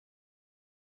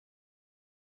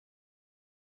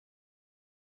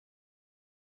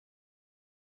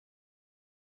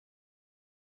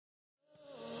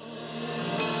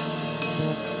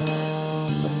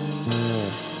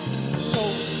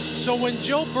So when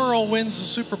Joe Burrow wins the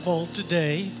Super Bowl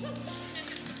today,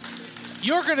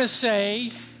 you're going to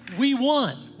say, we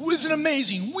won. Isn't it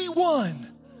amazing? We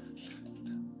won.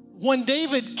 When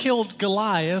David killed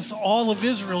Goliath, all of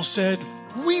Israel said,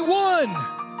 we won.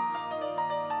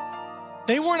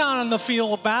 They weren't out on the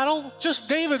field of battle. Just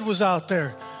David was out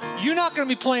there. You're not going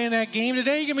to be playing that game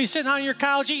today. You're going to be sitting on your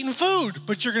couch eating food,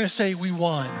 but you're going to say, we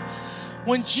won.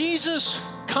 When Jesus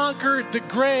conquered the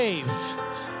grave,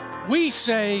 we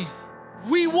say,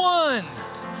 we won.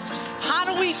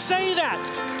 How do we say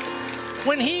that?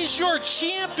 When he's your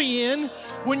champion,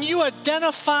 when you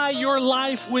identify your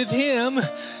life with him,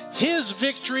 his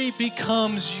victory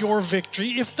becomes your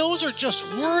victory. If those are just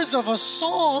words of a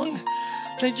song,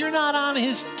 then you're not on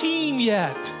his team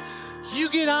yet. You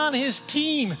get on his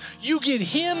team. You get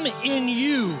him in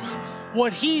you.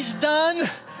 What he's done,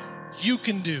 you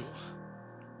can do.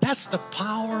 That's the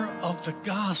power of the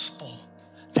gospel.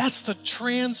 That's the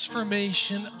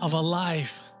transformation of a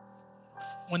life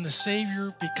when the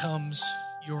Savior becomes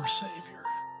your Savior.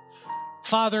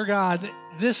 Father God,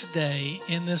 this day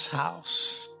in this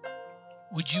house,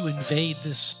 would you invade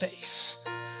this space?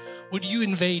 Would you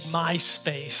invade my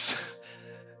space?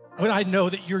 Would I know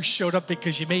that you showed up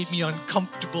because you made me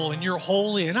uncomfortable and you're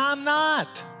holy and I'm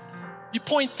not? You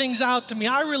point things out to me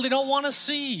I really don't want to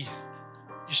see.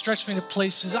 You stretch me to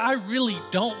places I really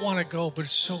don't want to go, but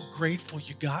so grateful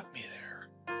you got me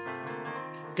there.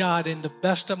 God, in the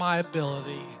best of my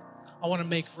ability, I want to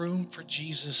make room for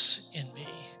Jesus in me.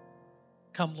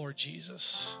 Come, Lord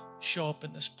Jesus, show up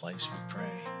in this place, we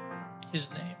pray. His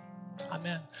name,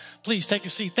 amen. Please take a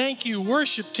seat. Thank you,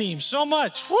 worship team, so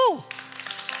much. Woo!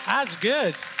 That's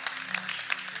good.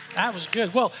 That was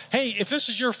good. Well, hey, if this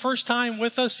is your first time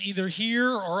with us, either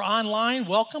here or online,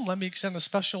 welcome. Let me extend a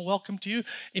special welcome to you.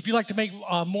 If you'd like to make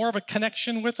more of a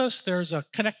connection with us, there's a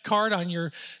Connect card on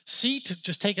your seat.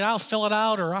 Just take it out, fill it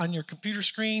out, or on your computer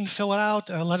screen, fill it out.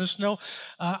 Let us know.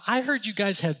 I heard you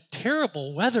guys had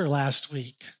terrible weather last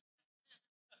week.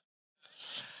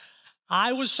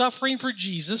 I was suffering for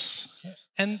Jesus,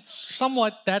 and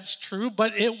somewhat that's true,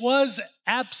 but it was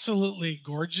absolutely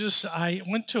gorgeous. I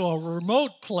went to a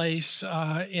remote place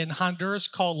in Honduras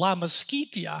called La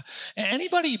Mesquita.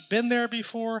 Anybody been there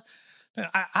before?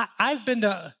 I've been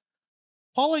to,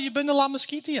 Paula, you been to La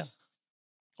Mesquita?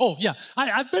 Oh, yeah.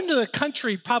 I've been to the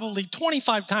country probably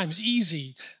 25 times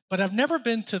easy, but I've never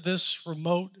been to this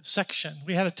remote section.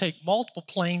 We had to take multiple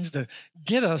planes to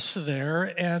get us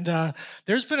there. And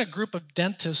there's been a group of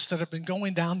dentists that have been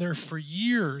going down there for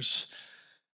years.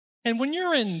 And when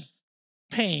you're in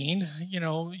pain, you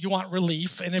know, you want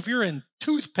relief. And if you're in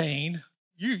tooth pain,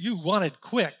 you want it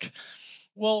quick.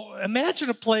 Well, imagine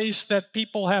a place that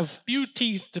people have few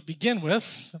teeth to begin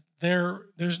with.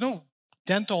 There's no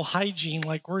dental hygiene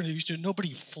like we're used to.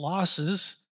 Nobody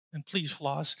flosses. And please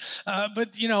floss.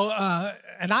 But, you know,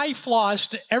 and I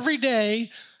flossed every day,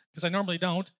 because I normally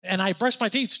don't, and I brush my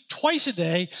teeth twice a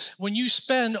day. When you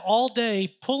spend all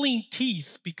day pulling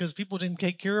teeth because people didn't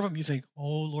take care of them, you think,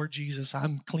 oh, Lord Jesus,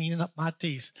 I'm cleaning up my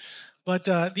teeth.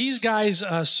 But these guys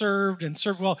served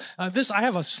well. I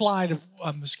have a slide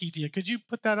of Mesquita. Could you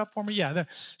put that up for me? Yeah. There.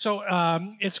 So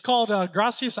it's called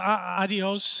Gracias a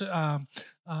Dios.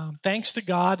 Thanks to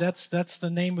God. That's the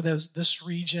name of this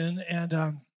region.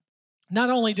 And not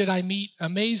only did I meet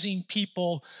amazing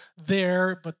people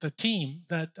there, but the team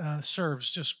that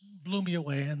serves just blew me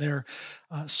away in their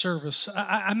service.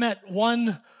 I met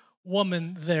one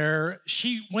woman there.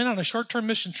 She went on a short-term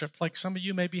mission trip, like some of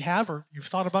you maybe have or you've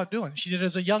thought about doing. She did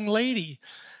as a young lady,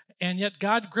 and yet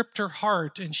God gripped her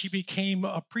heart, and she became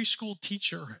a preschool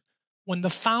teacher. When the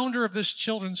founder of this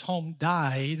children's home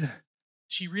died,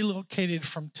 she relocated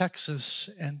from Texas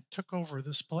and took over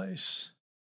this place.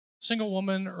 Single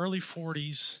woman, early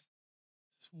 40s,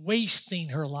 wasting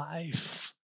her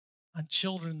life on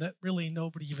children that really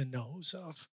nobody even knows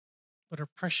of, but are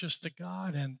precious to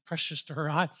God and precious to her.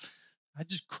 I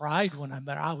just cried when I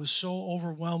met her. I was so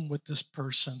overwhelmed with this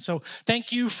person. So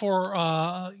thank you for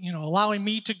allowing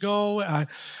me to go.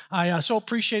 I so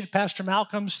appreciated Pastor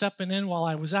Malcolm stepping in while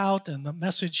I was out and the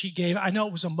message he gave. I know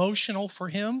it was emotional for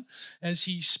him as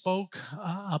he spoke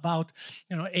about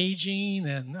aging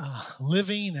and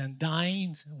living and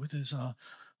dying with his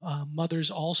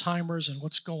mother's Alzheimer's and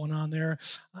what's going on there.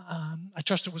 I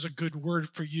trust it was a good word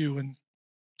for you. And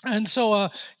And so,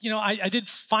 I did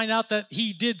find out that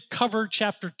he did cover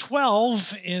chapter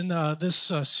 12 in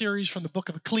this series from the book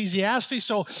of Ecclesiastes.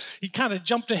 So he kind of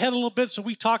jumped ahead a little bit. So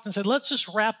we talked and said, let's just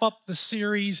wrap up the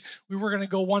series. We were going to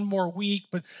go one more week,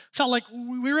 but felt like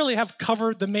we really have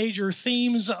covered the major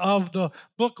themes of the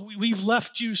book. We've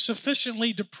left you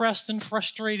sufficiently depressed and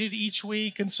frustrated each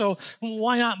week. And so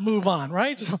why not move on,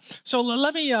 right? So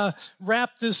let me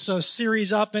wrap this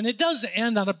series up. And it does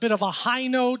end on a bit of a high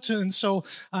note. And so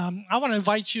I want to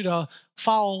invite you to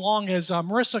follow along as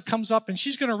Marissa comes up, and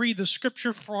she's going to read the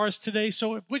scripture for us today.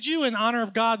 So would you, in honor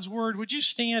of God's word, would you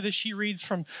stand as she reads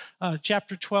from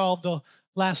chapter 12, the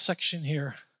last section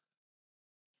here?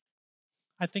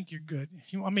 I think you're good.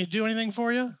 If you want me to do anything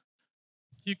for you,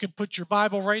 you can put your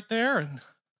Bible right there, and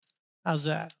how's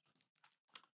that?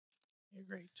 You're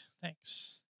great.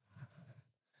 Thanks.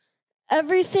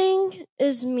 Everything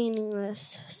is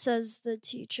meaningless, says the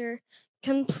teacher.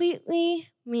 Completely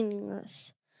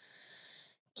meaningless.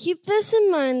 Keep this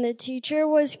in mind, the teacher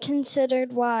was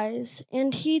considered wise,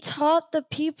 and he taught the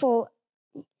people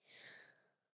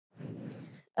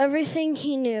everything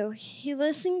he knew. He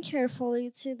listened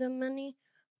carefully to the many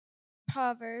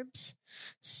proverbs,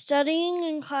 studying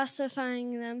and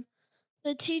classifying them.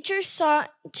 The teacher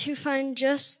sought to find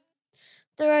just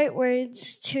the right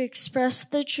words to express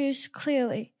the truth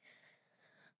clearly.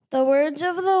 The words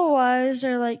of the wise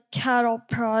are like cattle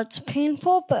prods,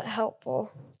 painful but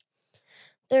helpful.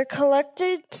 Their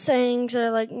collected sayings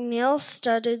are like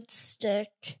nail-studded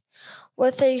stick,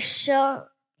 with a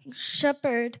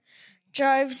shepherd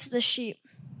drives the sheep.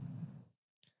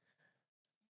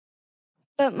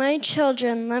 But my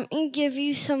children, let me give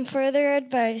you some further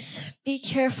advice. Be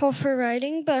careful, for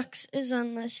writing books is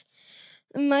endless,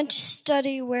 and much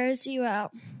study wears you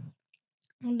out.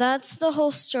 That's the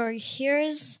whole story.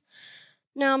 Here's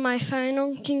now my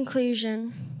final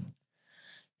conclusion.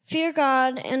 Fear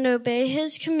God and obey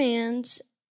his commands.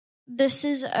 This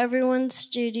is everyone's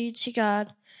duty to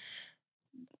God.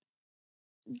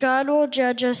 God will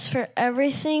judge us for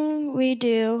everything we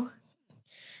do,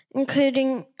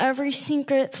 including every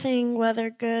secret thing, whether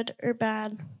good or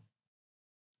bad.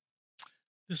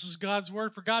 This is God's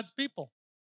word for God's people.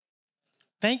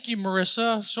 Thank you,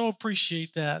 Marissa. So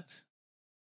appreciate that.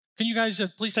 Can you guys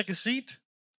please take a seat?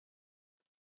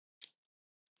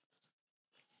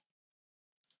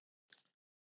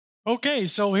 Okay,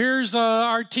 so here's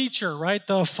our teacher, right?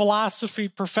 The philosophy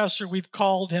professor, we've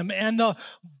called him. And the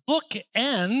book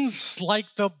ends like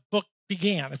the book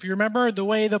began. If you remember the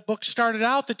way the book started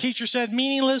out, the teacher said,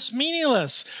 meaningless,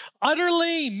 meaningless,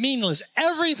 utterly meaningless.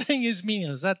 Everything is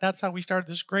meaningless. That's how we started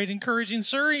this great, encouraging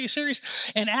series.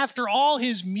 And after all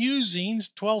his musings,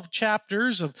 12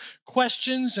 chapters of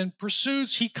questions and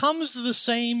pursuits, he comes to the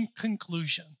same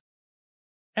conclusion.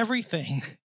 Everything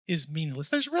is meaningless.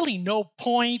 There's really no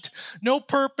point, no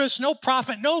purpose, no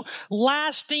profit, no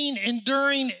lasting,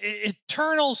 enduring,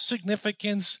 eternal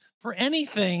significance for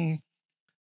anything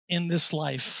in this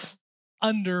life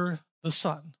under the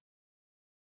sun.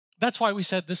 That's why we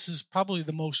said this is probably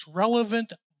the most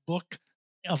relevant book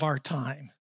of our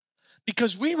time.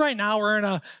 Because we right now are in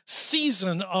a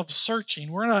season of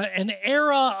searching. We're in an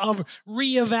era of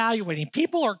reevaluating.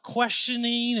 People are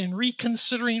questioning and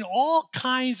reconsidering all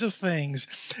kinds of things.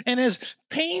 And as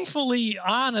painfully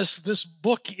honest this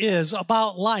book is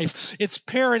about life, its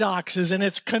paradoxes and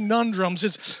its conundrums,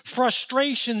 its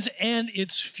frustrations and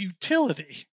its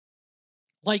futility.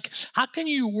 Like, how can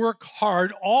you work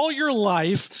hard all your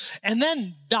life and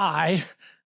then die,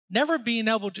 never being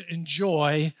able to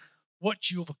enjoy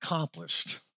what you've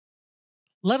accomplished,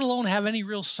 let alone have any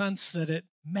real sense that it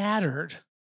mattered,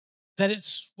 that it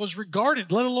was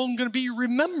regarded, let alone going to be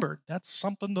remembered? That's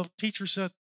something the teacher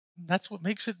said, that's what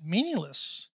makes it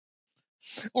meaningless.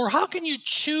 Or how can you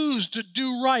choose to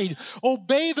do right,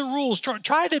 obey the rules,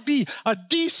 try to be a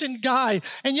decent guy,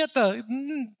 and yet the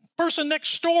person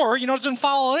next door, doesn't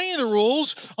follow any of the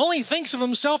rules, only thinks of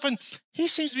himself, and he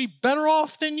seems to be better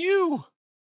off than you?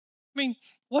 I mean,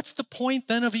 what's the point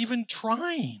then of even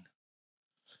trying?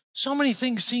 So many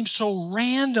things seem so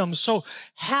random, so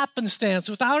happenstance,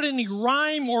 without any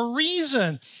rhyme or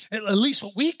reason, at least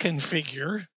what we can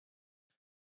figure.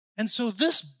 And so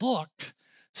this book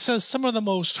says some of the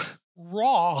most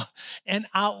raw and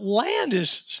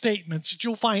outlandish statements that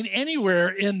you'll find anywhere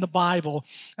in the Bible.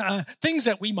 Things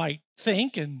that we might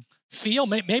think and feel,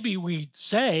 maybe we'd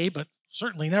say, but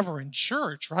certainly never in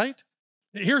church, right?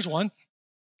 Here's one.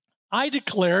 I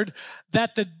declared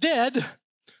that the dead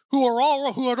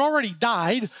who had already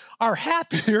died are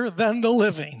happier than the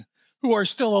living who are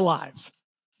still alive.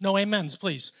 No amens,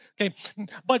 please. Okay.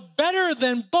 But better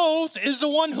than both is the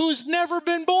one who's never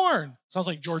been born. Sounds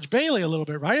like George Bailey a little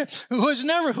bit, right? Who has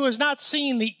not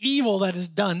seen the evil that is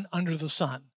done under the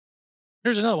sun.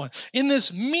 Here's another one. In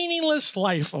this meaningless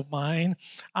life of mine,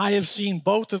 I have seen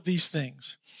both of these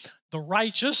things. The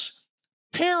righteous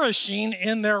perishing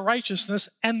in their righteousness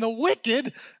and the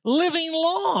wicked living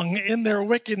long in their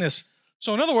wickedness.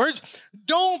 So in other words,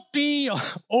 don't be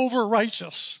over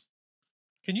righteous.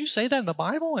 Can you say that in the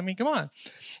Bible? I mean, come on.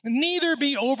 Neither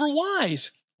be over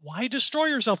wise. Why destroy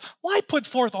yourself? Why put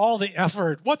forth all the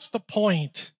effort? What's the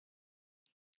point?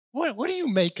 What do you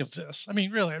make of this? I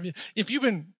mean, really, if you've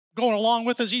been going along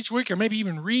with us each week or maybe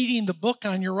even reading the book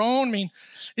on your own, I mean,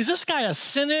 is this guy a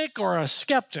cynic or a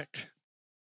skeptic?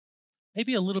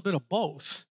 Maybe a little bit of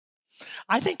both.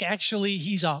 I think actually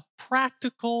he's a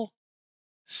practical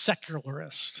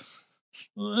secularist.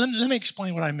 Let me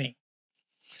explain what I mean.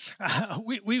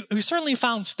 We certainly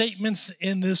found statements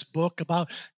in this book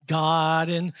about God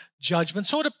and judgment.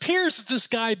 So it appears that this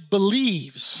guy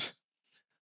believes.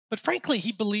 But frankly,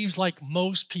 he believes like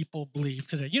most people believe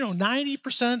today.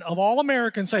 90% of all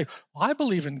Americans say, well, I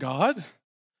believe in God,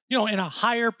 in a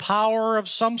higher power of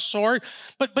some sort.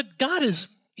 But God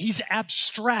he's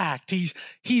abstract.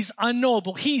 He's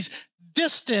unknowable. He's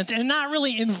distant and not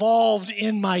really involved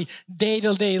in my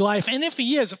day-to-day life. And if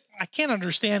he is, I can't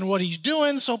understand what he's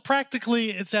doing. So practically,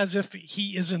 it's as if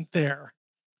he isn't there.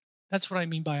 That's what I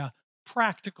mean by a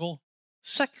practical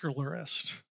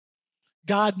secularist.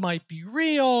 God might be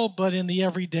real, but in the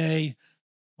everyday,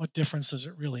 what difference does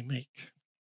it really make?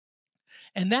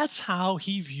 And that's how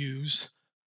he views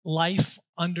life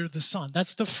under the sun.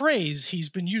 That's the phrase he's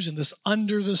been using, this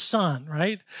under the sun,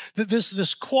 right?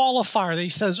 This qualifier that he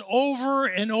says over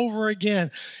and over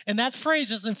again. And that phrase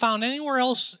isn't found anywhere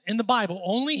else in the Bible,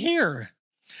 only here.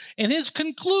 And his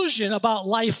conclusion about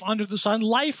life under the sun,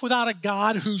 life without a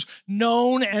God who's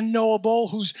known and knowable,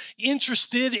 who's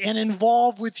interested and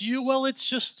involved with you, well, it's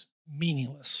just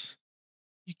meaningless.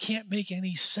 You can't make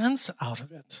any sense out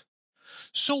of it.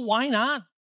 So why not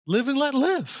live and let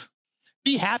live?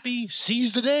 Be happy,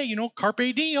 seize the day,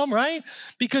 carpe diem, right?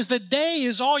 Because the day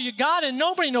is all you got and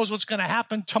nobody knows what's going to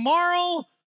happen tomorrow.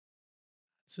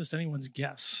 It's just anyone's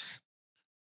guess.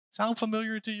 Sound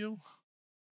familiar to you?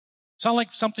 Sound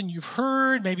like something you've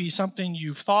heard, maybe something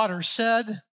you've thought or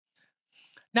said?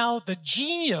 Now, the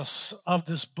genius of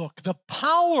this book, the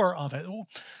power of it,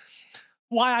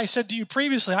 why I said to you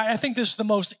previously, I think this is the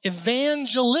most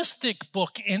evangelistic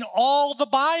book in all the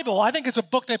Bible. I think it's a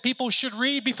book that people should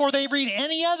read before they read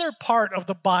any other part of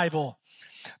the Bible,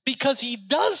 because he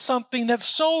does something that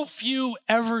so few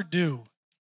ever do.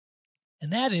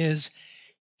 And that is,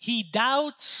 he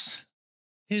doubts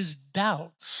his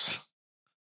doubts.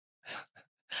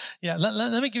 Yeah,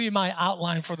 let me give you my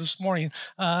outline for this morning,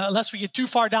 lest we get too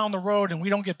far down the road and we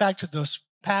don't get back to this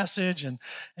passage and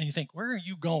you think, where are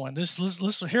you going?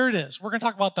 Here it is. We're going to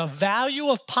talk about the value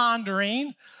of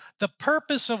pondering, the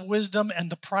purpose of wisdom,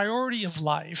 and the priority of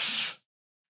life.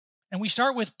 And we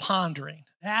start with pondering,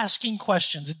 asking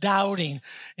questions, doubting.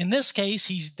 In this case,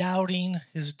 he's doubting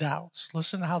his doubts.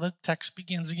 Listen to how the text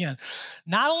begins again.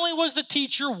 Not only was the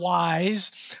teacher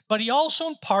wise, but he also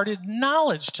imparted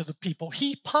knowledge to the people.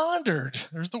 He pondered,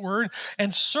 there's the word,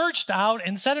 and searched out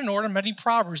and set in order many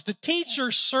proverbs. The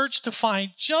teacher searched to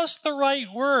find just the right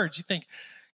words. You think,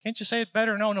 can't you say it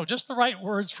better? No, just the right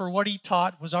words for what he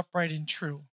taught was upright and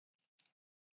true.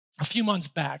 A few months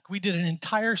back, we did an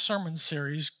entire sermon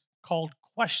series called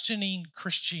Questioning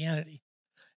Christianity,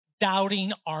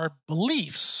 doubting our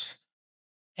beliefs.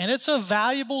 And it's a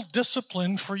valuable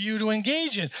discipline for you to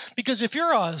engage in, because if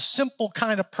you're a simple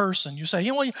kind of person, you say,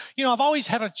 I've always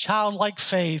had a childlike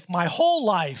faith my whole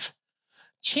life,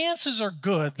 chances are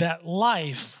good that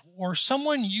life or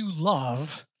someone you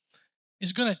love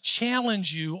is going to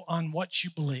challenge you on what you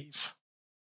believe.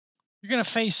 You're going to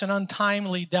face an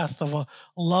untimely death of a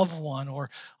loved one, or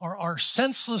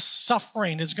senseless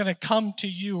suffering is going to come to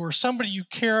you, or somebody you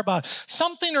care about.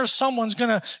 Something or someone's going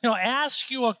to,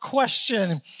 ask you a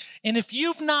question. And if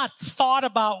you've not thought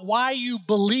about why you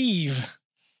believe,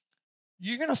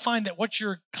 you're going to find that what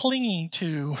you're clinging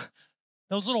to,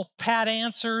 those little pat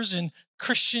answers and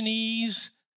Christianese,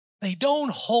 they don't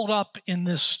hold up in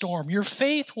this storm. Your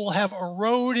faith will have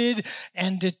eroded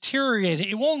and deteriorated.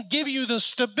 It won't give you the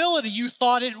stability you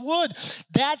thought it would.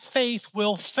 That faith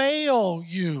will fail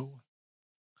you.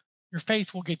 Your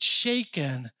faith will get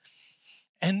shaken.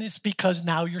 And it's because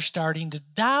now you're starting to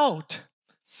doubt.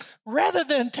 Rather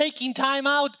than taking time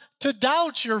out to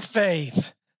doubt your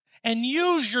faith and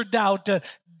use your doubt to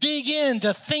dig in,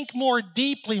 to think more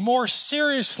deeply, more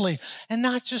seriously, and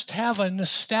not just have a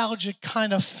nostalgic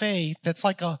kind of faith that's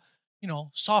like a,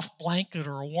 soft blanket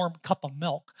or a warm cup of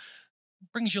milk.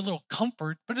 It brings you a little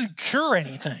comfort, but it doesn't cure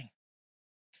anything.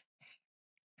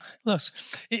 Look,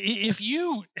 if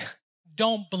you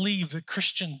don't believe the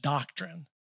Christian doctrine,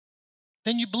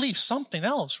 then you believe something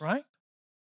else, right?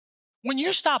 When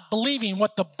you stop believing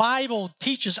what the Bible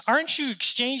teaches, aren't you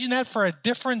exchanging that for a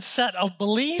different set of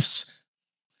beliefs?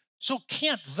 So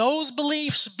can't those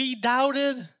beliefs be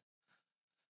doubted?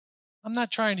 I'm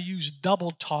not trying to use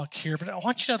double talk here, but I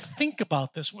want you to think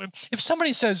about this. If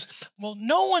somebody says, well,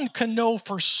 no one can know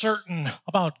for certain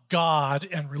about God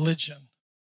and religion,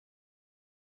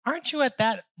 aren't you at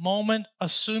that moment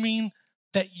assuming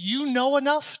that you know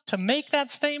enough to make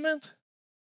that statement?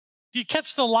 Do you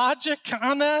catch the logic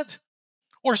on that?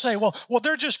 Or say, well,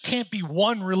 there just can't be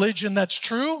one religion that's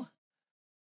true?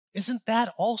 Isn't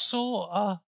that also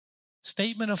a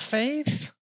statement of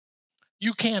faith?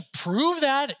 You can't prove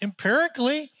that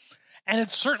empirically, and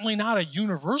it's certainly not a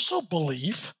universal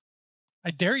belief. I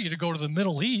dare you to go to the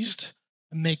Middle East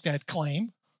and make that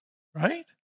claim, right?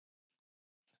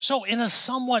 So in a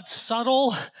somewhat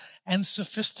subtle and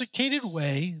sophisticated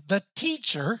way, the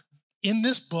teacher in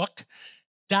this book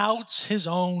doubts his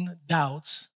own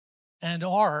doubts and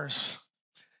ours.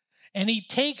 And he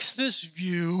takes this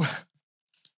view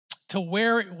to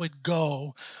where it would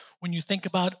go when you think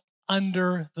about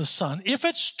under the sun. If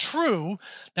it's true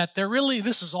that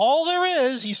this is all there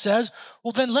is, he says,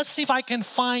 well, then let's see if I can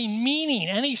find meaning,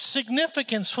 any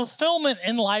significance, fulfillment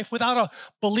in life without a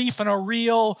belief in a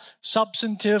real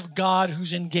substantive God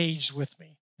who's engaged with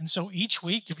me. And so each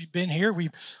week, if you've been here,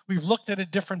 we've looked at a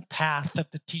different path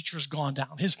that the teacher's gone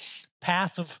down. His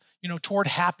path of, toward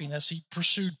happiness. He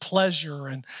pursued pleasure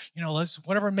and,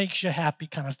 whatever makes you happy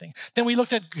kind of thing. Then we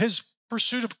looked at his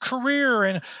pursuit of career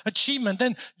and achievement,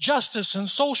 then justice and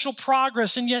social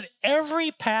progress. And yet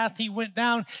every path he went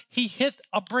down, he hit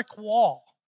a brick wall.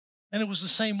 And it was the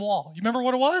same wall. You remember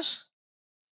what it was?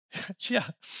 Yeah,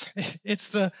 it's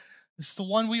the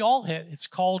one we all hit. It's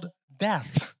called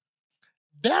death.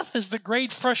 Death is the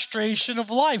great frustration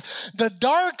of life, the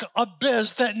dark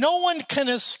abyss that no one can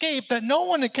escape, that no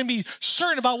one can be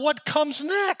certain about what comes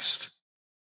next.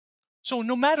 So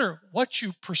no matter what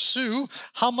you pursue,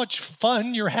 how much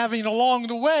fun you're having along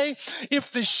the way,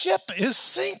 if the ship is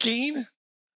sinking,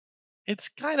 it's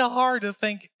kind of hard to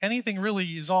think anything really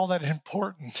is all that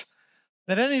important,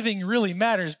 that anything really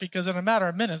matters, because in a matter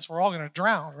of minutes, we're all going to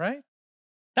drown, right?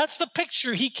 That's the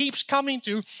picture he keeps coming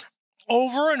to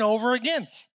over and over again.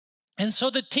 And so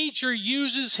the teacher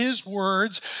uses his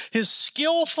words, his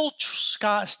skillful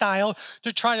style,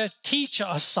 to try to teach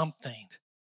us something.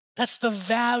 That's the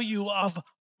value of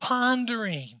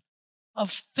pondering,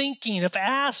 of thinking, of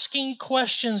asking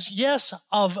questions, yes,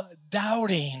 of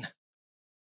doubting.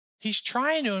 He's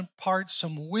trying to impart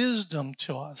some wisdom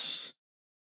to us.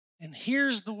 And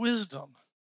here's the wisdom: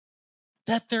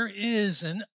 that there is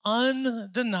an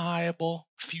undeniable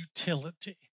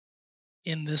futility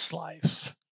in this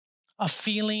life, a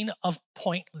feeling of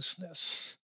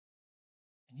pointlessness.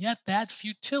 And yet that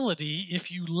futility,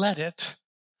 if you let it,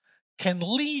 can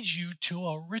lead you to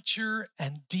a richer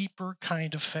and deeper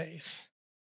kind of faith.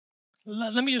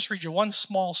 Let me just read you one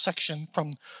small section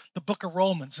from the book of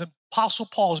Romans, the Apostle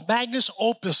Paul's magnus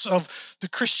opus of the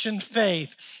Christian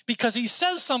faith, because he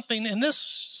says something in this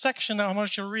section that I'm going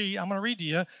to read to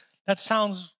you that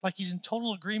sounds like he's in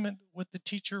total agreement with the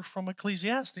teacher from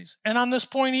Ecclesiastes. And on this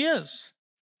point he is.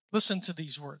 Listen to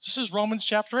these words. This is Romans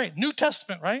chapter 8, New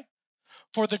Testament, right?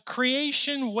 For the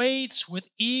creation waits with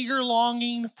eager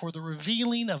longing for the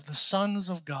revealing of the sons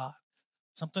of God.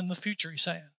 Something in the future he's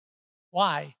saying.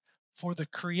 Why? For the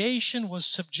creation was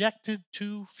subjected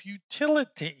to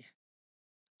futility,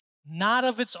 not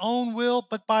of its own will,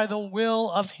 but by the will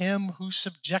of him who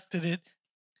subjected it,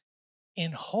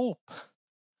 in hope.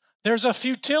 There's a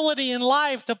futility in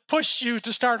life to push you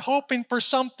to start hoping for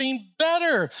something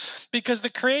better, because the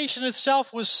creation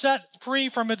itself was set free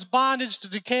from its bondage to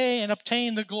decay and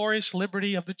obtain the glorious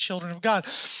liberty of the children of God.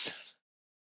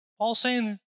 Paul's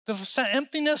saying the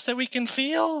emptiness that we can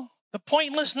feel, the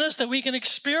pointlessness that we can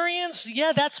experience,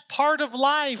 yeah, that's part of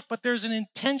life, but there's an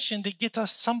intention to get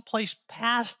us someplace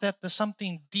past that to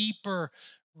something deeper,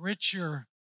 richer,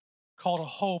 called a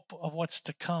hope of what's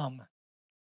to come.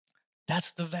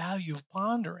 That's the value of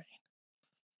pondering,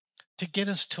 to get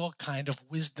us to a kind of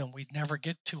wisdom we'd never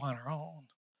get to on our own.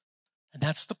 And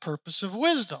that's the purpose of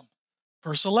wisdom.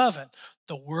 Verse 11,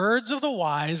 the words of the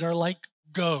wise are like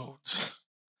goads.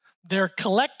 They're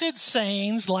collected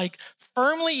sayings like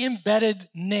firmly embedded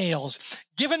nails,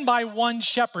 given by one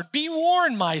shepherd. Be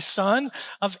warned, my son,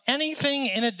 of anything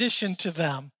in addition to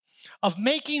them. Of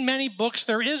making many books,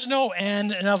 there is no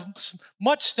end, and of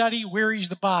much study wearies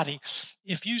the body.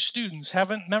 If you students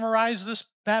haven't memorized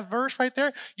that verse right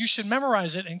there, you should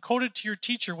memorize it and quote it to your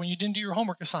teacher when you didn't do your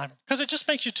homework assignment, because it just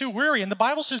makes you too weary. And the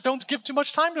Bible says don't give too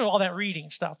much time to all that reading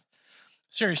stuff.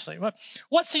 Seriously.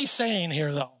 What's he saying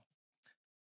here, though?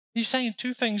 He's saying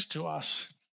two things to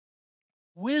us.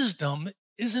 Wisdom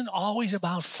isn't always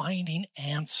about finding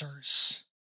answers,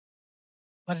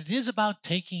 but it is about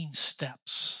taking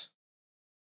steps.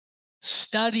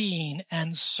 Studying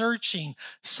and searching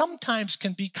sometimes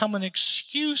can become an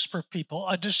excuse for people,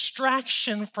 a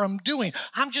distraction from doing.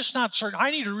 I'm just not certain.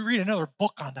 I need to read another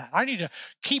book on that. I need to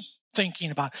keep thinking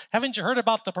about it. Haven't you heard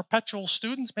about the perpetual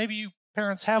students? Maybe you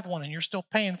parents have one and you're still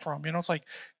paying for them. It's like,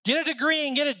 get a degree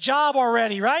and get a job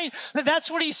already, right? That's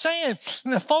what he's saying.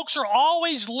 And the folks are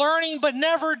always learning but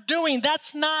never doing.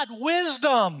 That's not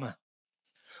wisdom.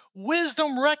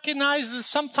 Wisdom recognizes that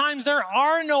sometimes there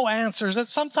are no answers, that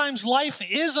sometimes life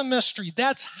is a mystery.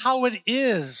 That's how it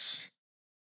is.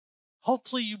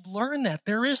 Hopefully you've learned that.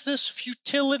 There is this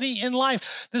futility in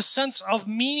life, this sense of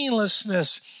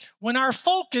meaninglessness when our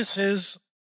focus is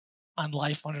on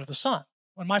life under the sun.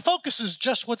 When my focus is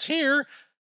just what's here,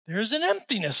 there's an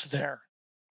emptiness there.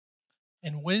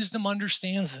 And wisdom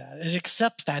understands that. It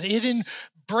accepts that. It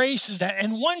embraces that.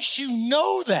 And once you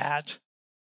know that,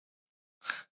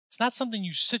 it's not something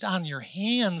you sit on your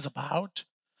hands about.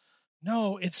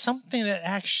 No, it's something that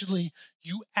actually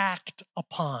you act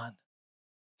upon.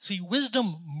 See,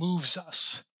 wisdom moves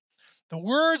us. The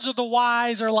words of the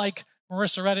wise are like,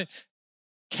 Marissa read it,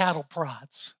 cattle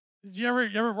prods. Did you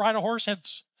ever ride a horse? Had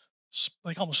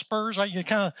like almost spurs, right? You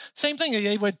kind of, same thing.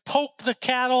 They would poke the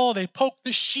cattle, they poke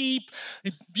the sheep,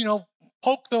 they,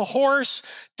 poke the horse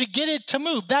to get it to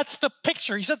move. That's the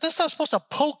picture. He said, this stuff's supposed to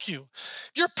poke you.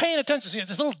 If you're paying attention, see, it's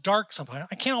a little dark sometimes.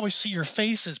 I can't always see your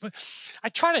faces, but I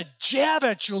try to jab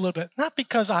at you a little bit, not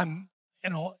because I'm,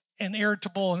 an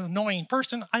irritable and annoying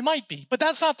person. I might be, but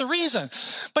that's not the reason.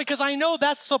 Because I know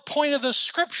that's the point of the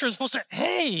scripture. It's supposed to,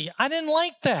 hey, I didn't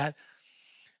like that.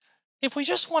 If we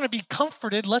just want to be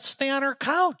comforted, let's stay on our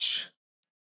couch.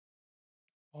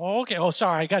 Okay. Oh,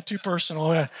 sorry. I got too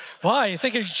personal. Why? You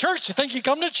think it's church? You think you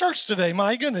come to church today?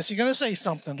 My goodness, you're going to say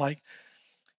something like,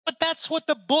 but that's what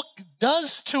the book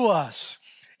does to us.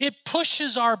 It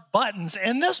pushes our buttons.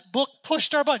 And this book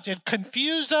pushed our buttons. It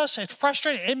confused us. It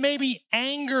frustrated. It maybe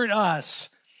angered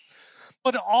us.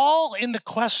 But all in the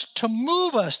quest to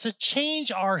move us, to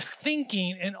change our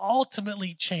thinking and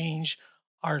ultimately change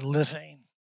our living.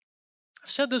 I've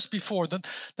said this before, the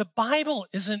Bible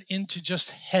isn't into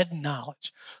just head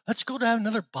knowledge. Let's go to have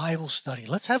another Bible study.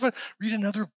 Let's read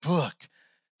another book.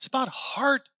 It's about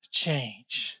heart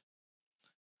change.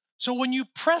 So when you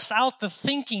press out the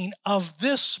thinking of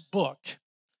this book,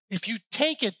 if you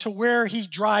take it to where he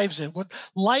drives it, what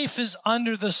life is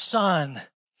under the sun,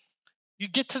 you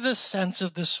get to this sense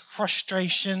of this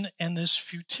frustration and this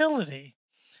futility.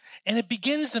 And it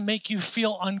begins to make you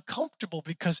feel uncomfortable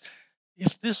because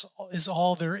if this is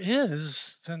all there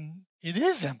is, then it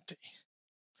is empty.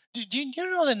 Do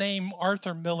you know the name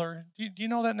Arthur Miller? Do you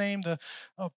know that name? The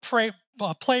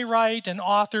playwright and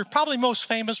author, probably most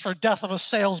famous for Death of a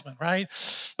Salesman, right?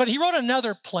 But he wrote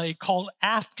another play called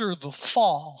After the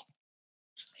Fall.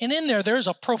 And in there's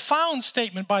a profound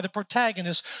statement by the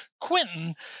protagonist,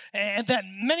 Quentin, and that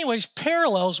in many ways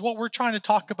parallels what we're trying to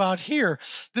talk about here.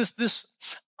 This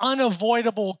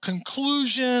unavoidable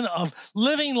conclusion of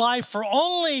living life for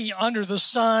only under the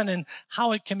sun and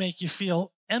how it can make you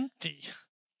feel empty.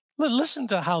 Listen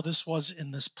to how this was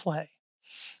in this play.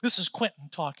 This is Quentin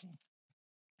talking.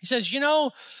 He says,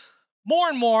 more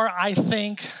and more I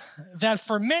think that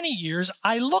for many years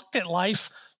I looked at life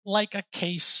like a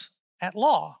case at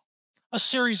law, a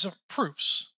series of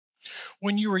proofs.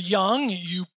 When you were young,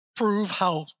 you prove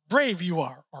how brave you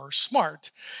are or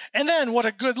smart, and then what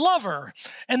a good lover,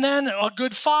 and then a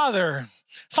good father,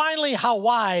 finally how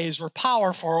wise or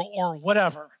powerful or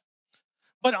whatever.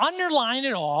 But underlying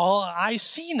it all, I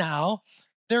see now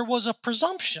there was a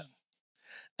presumption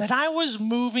that I was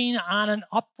moving on an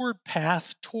upward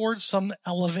path towards some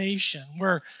elevation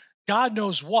where God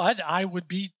knows what, I would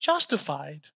be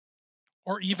justified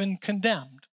or even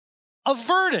condemned. A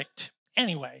verdict,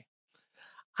 anyway.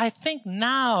 I think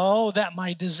now that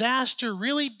my disaster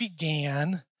really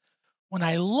began when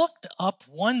I looked up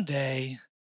one day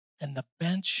and the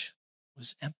bench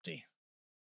was empty.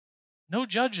 No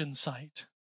judge in sight.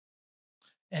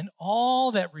 And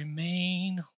all that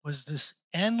remained was this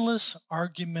endless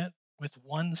argument with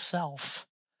oneself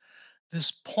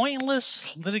this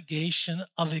pointless litigation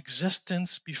of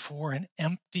existence before an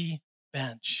empty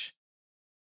bench,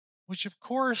 which of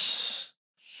course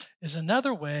is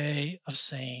another way of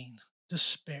saying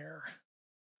despair.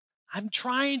 I'm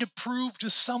trying to prove to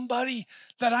somebody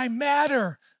that I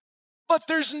matter, but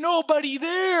there's nobody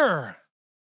there.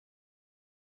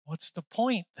 What's the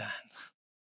point then?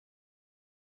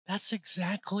 That's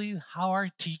exactly how our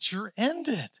teacher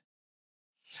ended.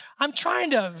 I'm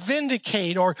trying to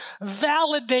vindicate or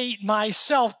validate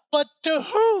myself, but to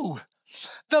who?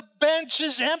 The bench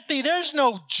is empty. There's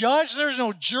no judge, there's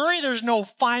no jury, there's no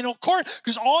final court,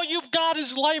 because all you've got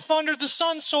is life under the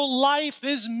sun, so life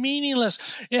is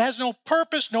meaningless. It has no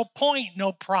purpose, no point,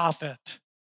 no profit.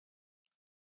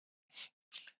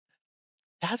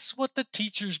 That's what the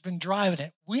teacher's been driving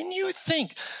at. When you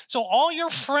think, so all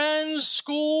your friends,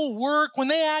 school, work, when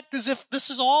they act as if this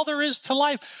is all there is to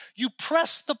life, you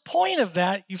press the point of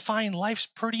that, you find life's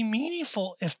pretty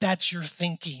meaningful if that's your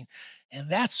thinking.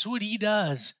 And that's what he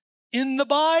does. In the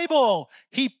Bible,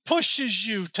 he pushes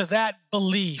you to that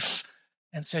belief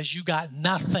and says you got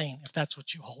nothing if that's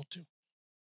what you hold to.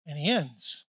 And he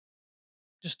ends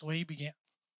just the way he began.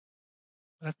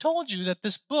 But I've told you that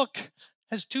this book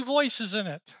has two voices in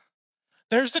it.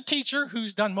 There's the teacher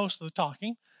who's done most of the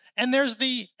talking, and there's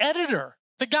the editor,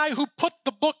 the guy who put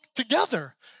the book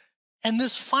together. And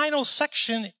this final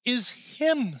section is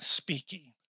him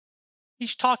speaking.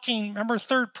 He's talking, remember,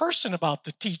 third person about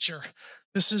the teacher.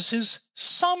 This is his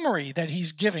summary that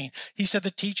he's giving. He said the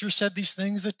teacher said these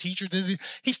things, the teacher did these.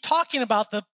 He's talking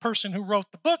about the person who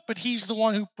wrote the book, but he's the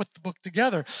one who put the book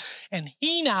together. And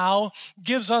he now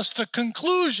gives us the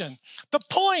conclusion, the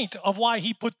point of why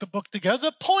he put the book together,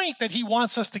 the point that he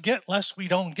wants us to get, lest we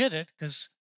don't get it, because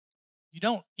you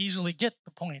don't easily get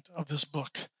the point of this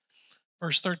book.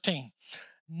 Verse 13.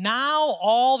 Now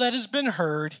all that has been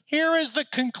heard, here is the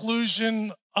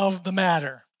conclusion of the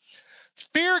matter.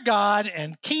 Fear God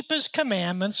and keep his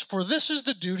commandments, for this is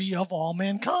the duty of all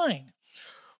mankind.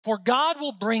 For God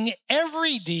will bring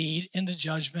every deed into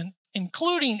judgment,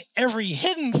 including every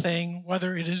hidden thing,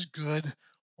 whether it is good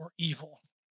or evil.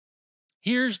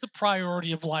 Here's the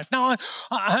priority of life. Now,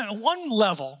 on one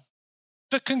level,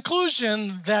 the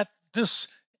conclusion that this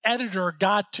editor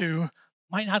got to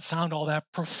might not sound all that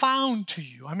profound to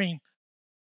you. I mean,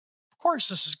 of course,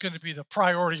 this is going to be the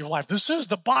priority of life. This is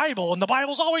the Bible, and the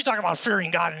Bible's always talking about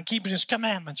fearing God and keeping his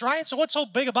commandments, right? So what's so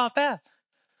big about that?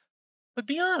 But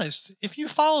be honest, if you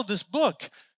follow this book,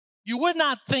 you would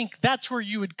not think that's where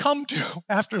you would come to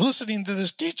after listening to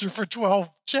this teacher for 12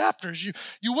 chapters.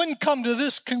 You wouldn't come to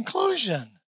this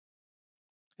conclusion.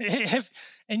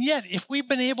 And yet, if we've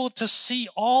been able to see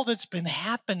all that's been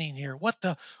happening here, what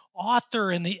the author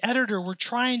and the editor were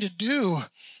trying to do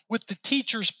with the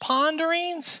teacher's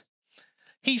ponderings,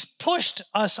 he's pushed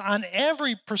us on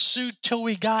every pursuit till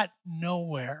we got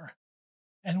nowhere.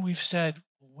 And we've said,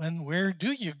 where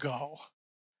do you go?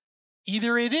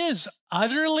 Either it is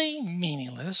utterly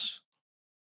meaningless,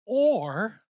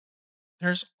 or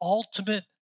there's ultimate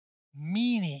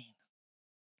meaning.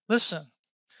 Listen,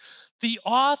 the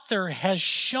author has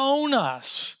shown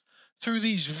us through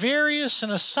these various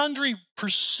and sundry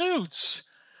pursuits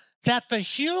that the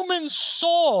human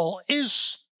soul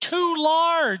is too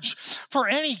large for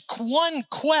any one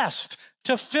quest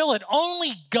to fill it.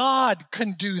 Only God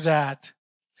can do that.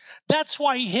 That's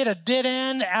why he hit a dead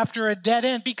end after a dead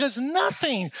end, because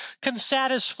nothing can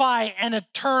satisfy an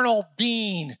eternal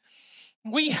being.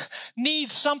 We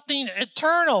need something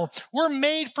eternal. We're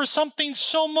made for something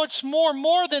so much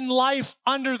more than life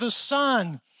under the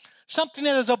sun. Something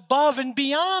that is above and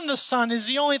beyond the sun is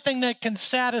the only thing that can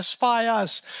satisfy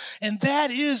us. And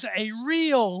that is a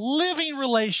real living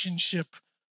relationship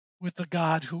with the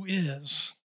God who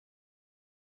is.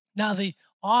 Now, the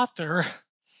author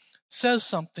says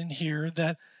something here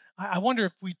that I wonder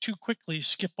if we too quickly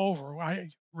skip over. I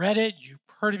read it, you've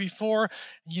heard it before,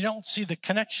 and you don't see the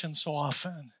connection so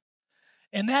often.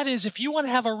 And that is, if you want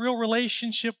to have a real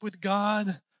relationship with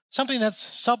God, something that's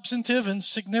substantive and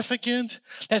significant,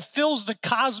 that fills the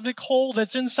cosmic hole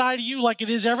that's inside of you like it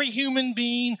is every human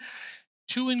being,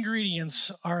 two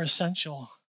ingredients are essential: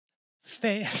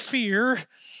 fear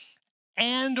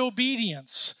and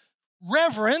obedience,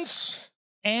 reverence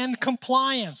and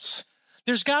compliance.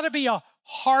 There's got to be a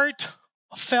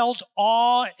heartfelt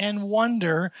awe and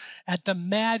wonder at the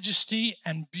majesty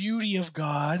and beauty of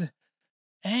God,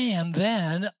 and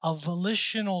then a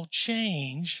volitional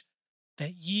change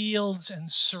that yields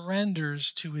and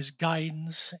surrenders to his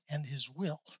guidance and his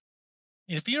will.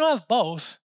 And if you don't have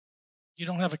both, you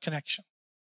don't have a connection.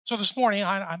 So this morning,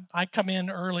 I come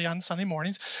in early on Sunday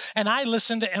mornings, and I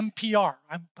listen to NPR.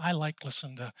 I like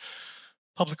listening to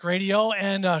public radio,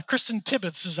 and Kristen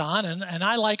Tibbetts is on, and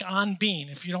I like On Bean.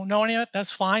 If you don't know any of it,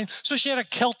 that's fine. So she had a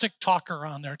Celtic talker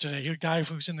on there today, a guy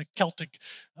who's in the Celtic,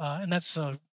 and that's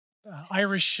the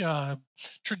Irish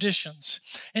traditions.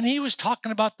 And he was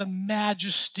talking about the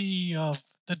majesty of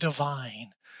the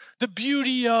divine, the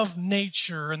beauty of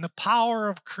nature and the power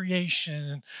of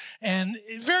creation, and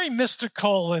very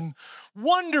mystical and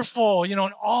wonderful, and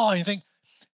awe. You think,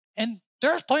 and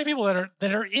there's plenty of people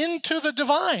that are into the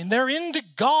divine. They're into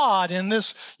God and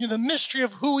this, the mystery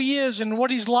of who he is and what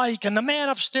he's like, and the man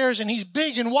upstairs, and he's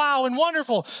big and wow and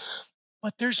wonderful.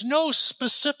 But there's no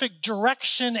specific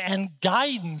direction and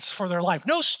guidance for their life.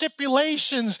 No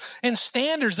stipulations and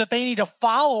standards that they need to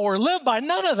follow or live by.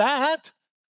 None of that.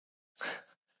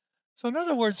 So in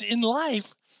other words, in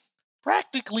life,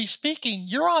 practically speaking,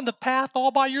 you're on the path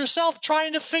all by yourself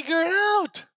trying to figure it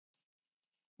out.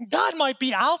 God might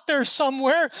be out there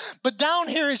somewhere, but down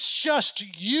here it's just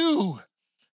you.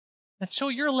 And so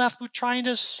you're left with trying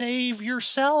to save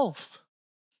yourself.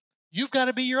 You've got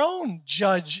to be your own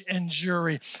judge and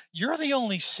jury. You're the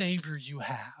only savior you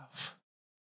have.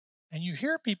 And you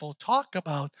hear people talk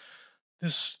about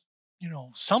this,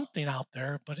 something out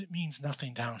there, but it means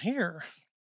nothing down here.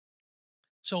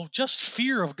 So just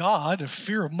fear of God, or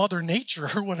fear of Mother Nature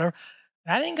or whatever,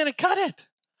 that ain't going to cut it.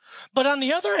 But on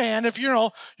the other hand, if you're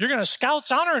going to Scouts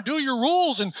honor and do your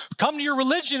rules and come to your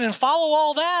religion and follow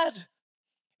all that,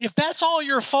 if that's all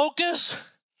your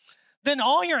focus, then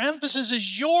all your emphasis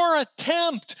is your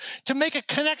attempt to make a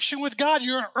connection with God.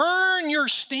 You earn your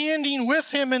standing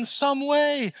with him in some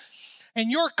way.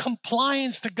 And your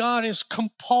compliance to God is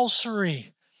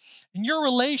compulsory. And your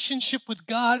relationship with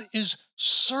God is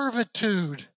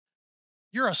servitude.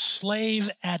 You're a slave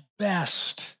at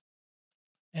best.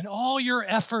 And all your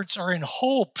efforts are in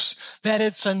hopes that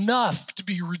it's enough to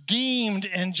be redeemed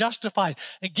and justified.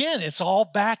 Again, it's all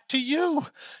back to you.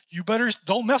 You better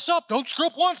don't mess up. Don't screw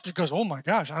up once because, oh my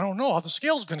gosh, I don't know how the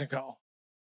scale's going to go.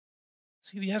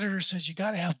 See, the editor says you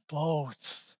got to have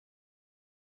both.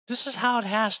 This is how it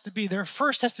has to be. There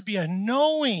first has to be a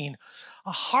knowing,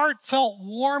 a heartfelt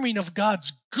warming of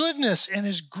God's goodness and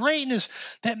his greatness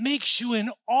that makes you in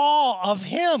awe of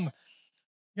him.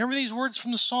 You remember these words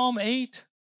from the Psalm 8?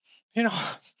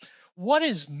 What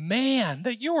is man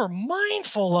that you are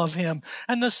mindful of him,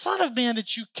 and the Son of Man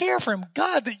that you care for him?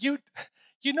 God, that you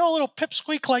know a little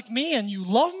pipsqueak like me and you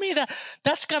love me?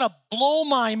 That's got to blow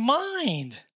my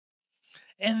mind.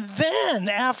 And then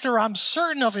after I'm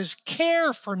certain of his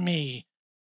care for me,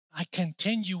 I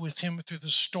continue with him through the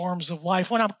storms of life.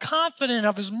 When I'm confident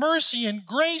of his mercy and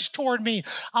grace toward me,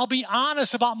 I'll be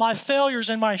honest about my failures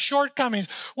and my shortcomings.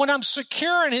 When I'm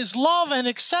secure in his love and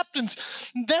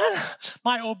acceptance, then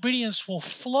my obedience will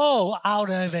flow out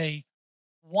of a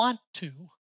want to,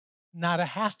 not a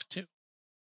have to.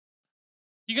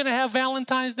 You going to have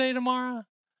Valentine's Day tomorrow?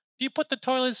 Do you put the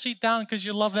toilet seat down because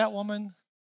you love that woman?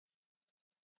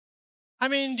 I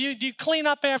mean, do you clean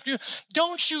up after you?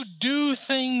 Don't you do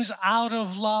things out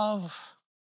of love?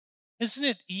 Isn't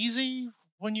it easy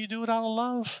when you do it out of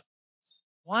love?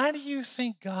 Why do you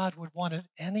think God would want it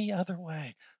any other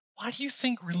way? Why do you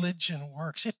think religion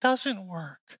works? It doesn't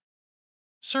work.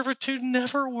 Servitude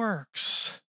never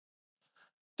works.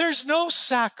 There's no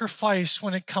sacrifice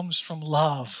when it comes from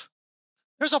love.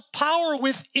 There's a power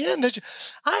within that.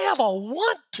 I have a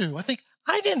want to. I think,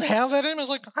 I didn't have that in me. I was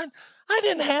like, I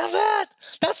didn't have that.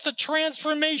 That's the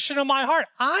transformation of my heart.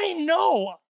 I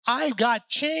know I got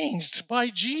changed by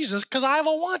Jesus because I have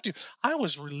a want to. I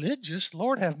was religious.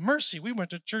 Lord have mercy. We went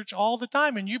to church all the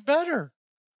time, and you better.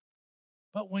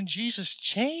 But when Jesus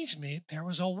changed me, there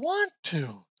was a want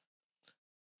to.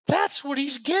 That's what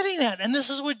he's getting at. And this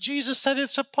is what Jesus said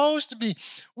it's supposed to be.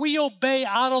 We obey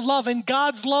out of love, and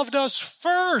God's loved us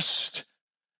first.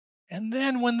 And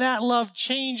then when that love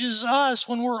changes us,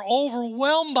 when we're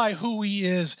overwhelmed by who he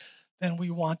is, then we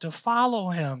want to follow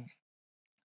him.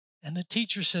 And the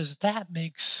teacher says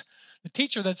the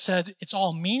teacher that said it's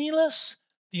all meaningless,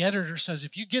 the editor says,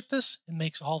 if you get this, it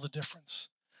makes all the difference.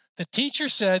 The teacher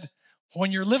said,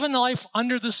 when you're living life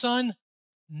under the sun,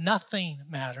 nothing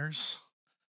matters.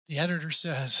 The editor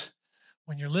says,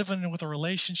 when you're living with a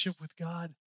relationship with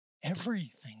God,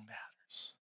 everything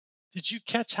matters. Did you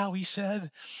catch how he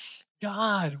said,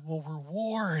 God will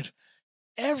reward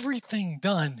everything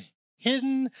done,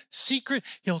 hidden, secret.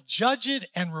 He'll judge it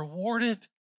and reward it.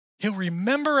 He'll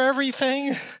remember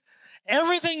everything.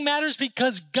 Everything matters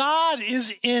because God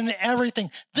is in everything.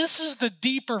 This is the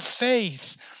deeper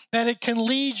faith that it can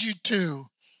lead you to.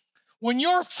 When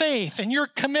your faith and your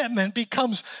commitment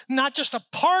becomes not just a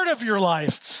part of your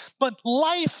life, but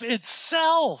life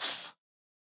itself,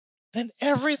 then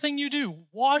everything you do,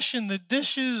 washing the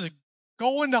dishes,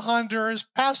 going to Honduras,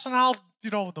 passing out,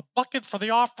 the bucket for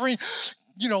the offering,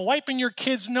 wiping your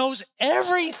kid's nose,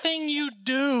 everything you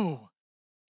do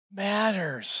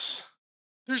matters.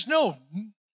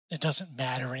 It doesn't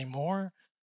matter anymore.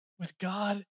 With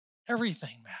God,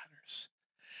 everything matters.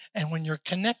 And when you're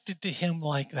connected to Him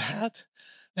like that,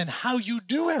 then how you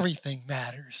do everything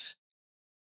matters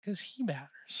because He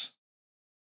matters.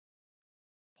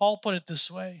 Paul put it this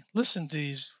way. Listen to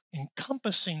these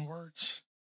encompassing words.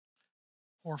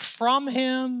 For from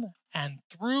Him and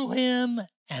through Him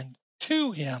and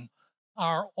to Him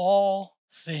are all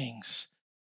things.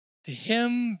 To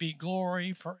Him be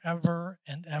glory forever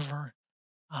and ever.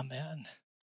 Amen.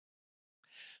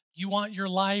 You want your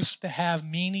life to have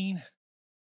meaning?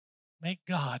 Make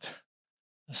God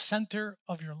the center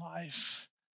of your life,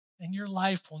 and your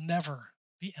life will never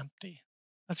be empty.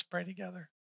 Let's pray together.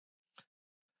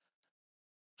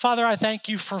 Father, I thank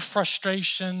you for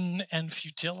frustration and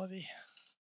futility.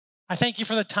 I thank you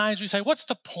for the times we say, what's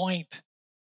the point?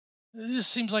 This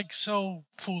seems like so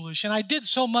foolish, and I did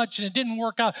so much and it didn't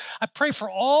work out. I pray for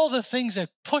all the things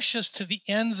that push us to the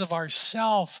ends of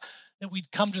ourself, that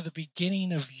we'd come to the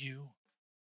beginning of you.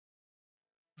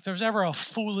 If there was ever a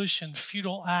foolish and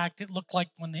futile act, it looked like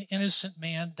when the innocent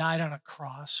man died on a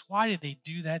cross. Why did they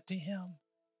do that to him?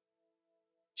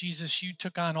 Jesus, you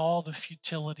took on all the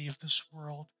futility of this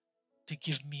world to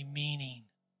give me meaning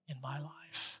in my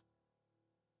life.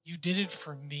 You did it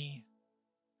for me.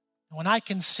 When I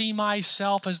can see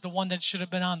myself as the one that should have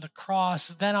been on the cross,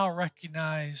 then I'll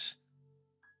recognize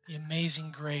the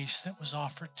amazing grace that was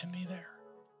offered to me there.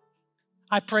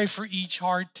 I pray for each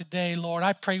heart today, Lord.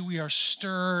 I pray we are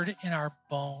stirred in our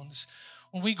bones.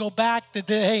 When we go back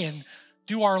today and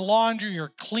do our laundry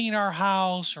or clean our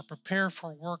house or prepare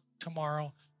for work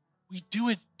tomorrow, we do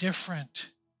it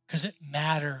different because it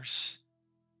matters.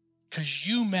 Because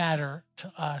you matter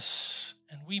to us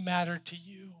and we matter to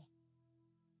you.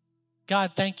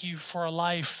 God, thank you for a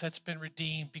life that's been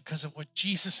redeemed because of what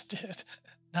Jesus did,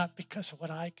 not because of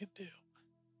what I could do.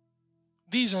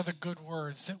 These are the good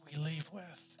words that we leave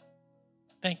with.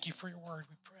 Thank you for your word,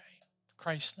 we pray. In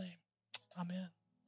Christ's name, amen.